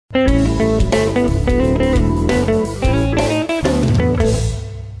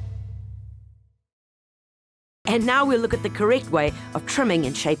And now we'll look at the correct way of trimming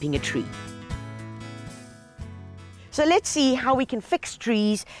and shaping a tree. So let's see how we can fix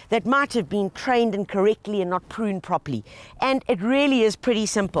trees that might have been trained incorrectly and not pruned properly. And it really is pretty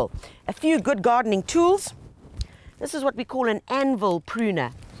simple. A few good gardening tools. This is what we call an anvil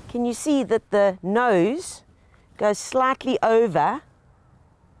pruner. Can you see that the nose goes slightly over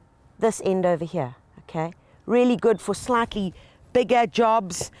this end over here, okay? Really good for slightly bigger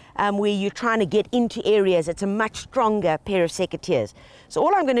jobs where you're trying to get into areas. It's a much stronger pair of secateurs. So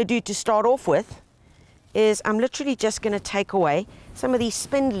all I'm going to do to start off with is I'm literally just going to take away some of these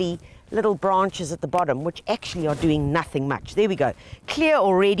spindly little branches at the bottom, which actually are doing nothing much. There we go. Clear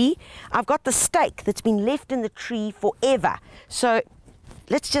already. I've got the stake that's been left in the tree forever. So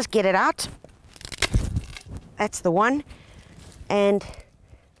let's just get it out. That's the one. And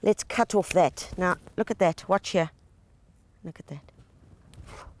let's cut off that. Now, look at that. Watch here. Look at that.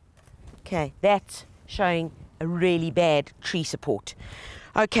 Okay, that's showing a really bad tree support.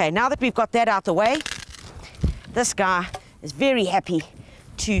 Okay, now that we've got that out the way, this guy is very happy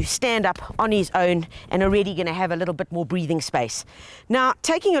to stand up on his own and already going to have a little bit more breathing space. Now,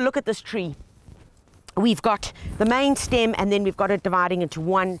 taking a look at this tree, we've got the main stem and then we've got it dividing into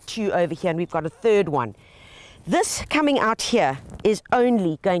 1, 2 over here, and we've got a third one. This coming out here is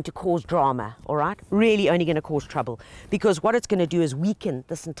only going to cause drama, all right? Really only going to cause trouble, because what it's going to do is weaken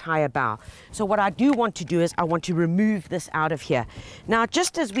this entire bough. So what I do want to do is I want to remove this out of here. Now,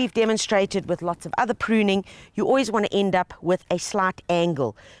 just as we've demonstrated with lots of other pruning, you always want to end up with a slight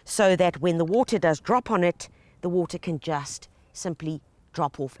angle so that when the water does drop on it, the water can just simply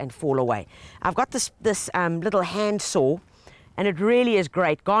drop off and fall away. I've got this little hand saw, and it really is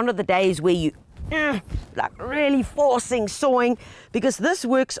great. Gone are the days where you like really forcing sawing, because this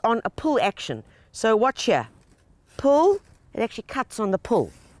works on a pull action. So watch here. Pull, it actually cuts on the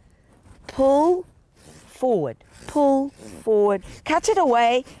pull. Pull forward, cut it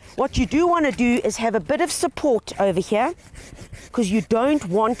away. What you do want to do is have a bit of support over here, because you don't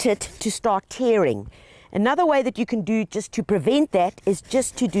want it to start tearing. Another way that you can do just to prevent that is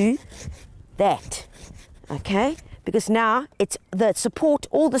just to do that, okay? Because now it's the support,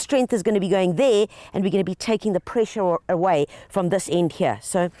 all the strength is going to be going there, and we're going to be taking the pressure away from this end here.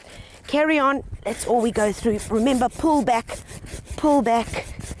 So carry on, that's all we go through. Remember, pull back,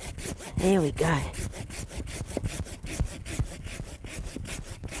 there we go.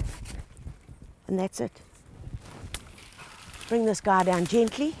 And that's it. Bring this guy down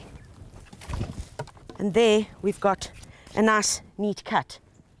gently, and there we've got a nice neat cut.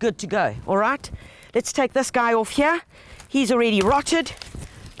 Good to go, all right? Let's take this guy off here. He's already rotted.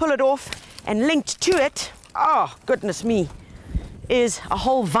 Pull it off, and linked to it, oh goodness me, is a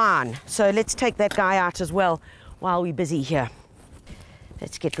whole vine. So let's take that guy out as well while we're busy here.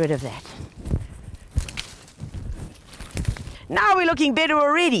 Let's get rid of that. Now we're looking better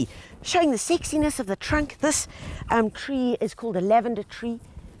already, showing the sexiness of the trunk. This tree is called a lavender tree,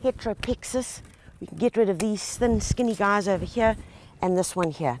 Heteropexis. We can get rid of these thin, skinny guys over here, and this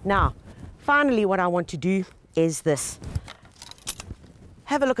one here. Now, finally, what I want to do is this.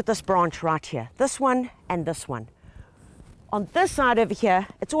 Have a look at this branch right here. This one and this one. On this side over here,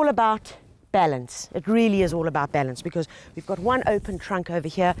 it's all about balance. It really is all about balance, because we've got one open trunk over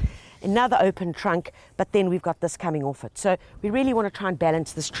here, another open trunk, but then we've got this coming off it. So we really want to try and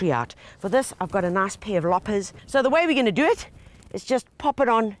balance this tree out. For this, I've got a nice pair of loppers. So the way we're going to do it is just pop it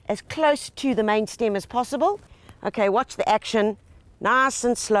on as close to the main stem as possible. Okay, watch the action. Nice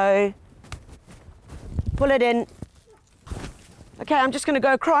and slow. Pull it in. Okay, I'm just going to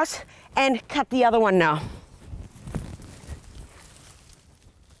go across and cut the other one now.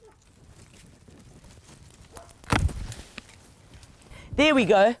 There we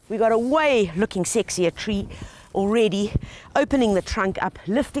go. We got a way looking sexier tree already. Opening the trunk up,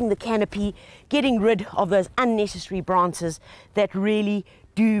 lifting the canopy, getting rid of those unnecessary branches that really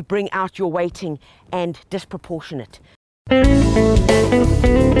do bring out your weighting and disproportionate.